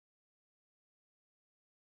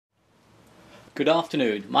Good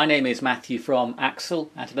afternoon, my name is Matthew from Axel,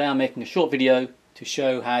 and today I'm making a short video to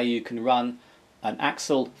show how you can run an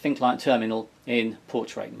Axel Thin Client terminal in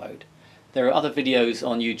portrait mode. There are other videos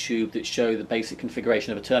on YouTube that show the basic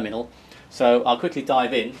configuration of a terminal, so I'll quickly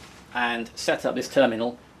dive in and set up this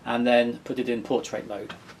terminal and then put it in portrait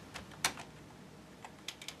mode.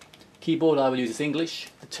 Keyboard I will use is English.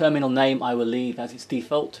 The terminal name I will leave as its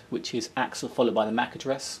default, which is Axel followed by the MAC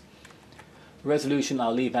address. The resolution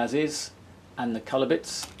I'll leave as is, and the colour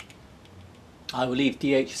bits. I will leave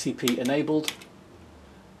DHCP enabled.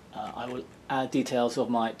 I will add details of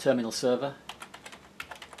my terminal server.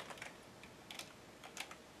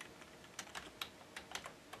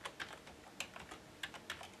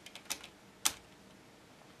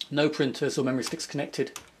 No printers or memory sticks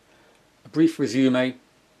connected. A brief resume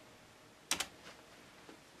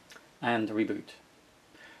and a reboot.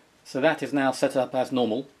 So that is now set up as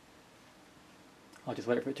normal. I'll just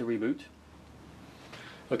wait for it to reboot.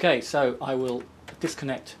 Okay, so I will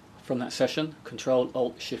disconnect from that session,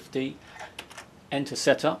 Control-Alt-Shift-D, enter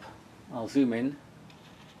setup. I'll zoom in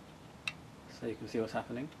so you can see what's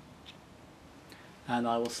happening. And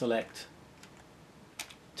I will select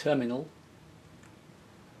terminal,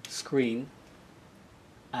 screen,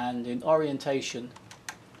 and in orientation,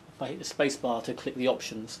 if I hit the spacebar to click the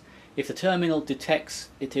options, if the terminal detects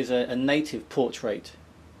it is a native portrait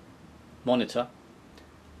monitor,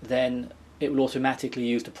 then it will automatically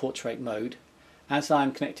use the portrait mode. As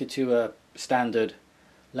I'm connected to a standard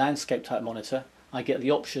landscape type monitor, I get the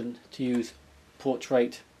option to use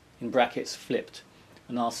portrait in brackets flipped,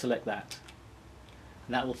 and I'll select that.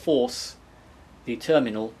 And that will force the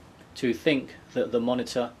terminal to think that the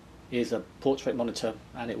monitor is a portrait monitor,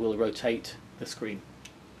 and it will rotate the screen.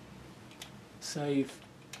 Save.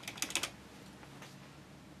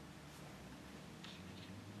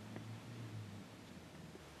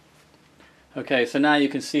 Okay, so now you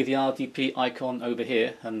can see the RDP icon over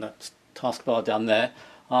here and the taskbar down there.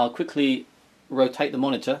 I'll quickly rotate the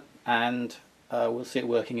monitor and we'll see it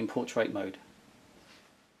working in portrait mode.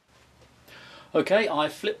 Okay,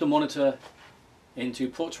 I've flipped the monitor into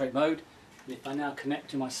portrait mode. If I now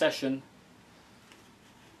connect to my session,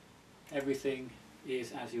 everything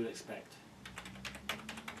is as you would expect.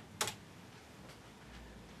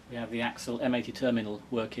 We have the Axel M80 terminal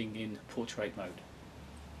working in portrait mode.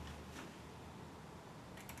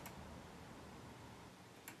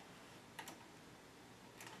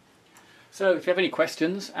 So if you have any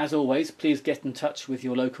questions, as always, please get in touch with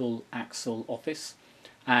your local Axel office,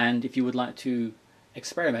 and if you would like to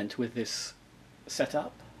experiment with this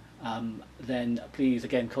setup, then please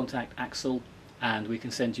again contact Axel and we can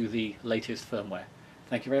send you the latest firmware.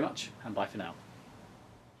 Thank you very much, and bye for now.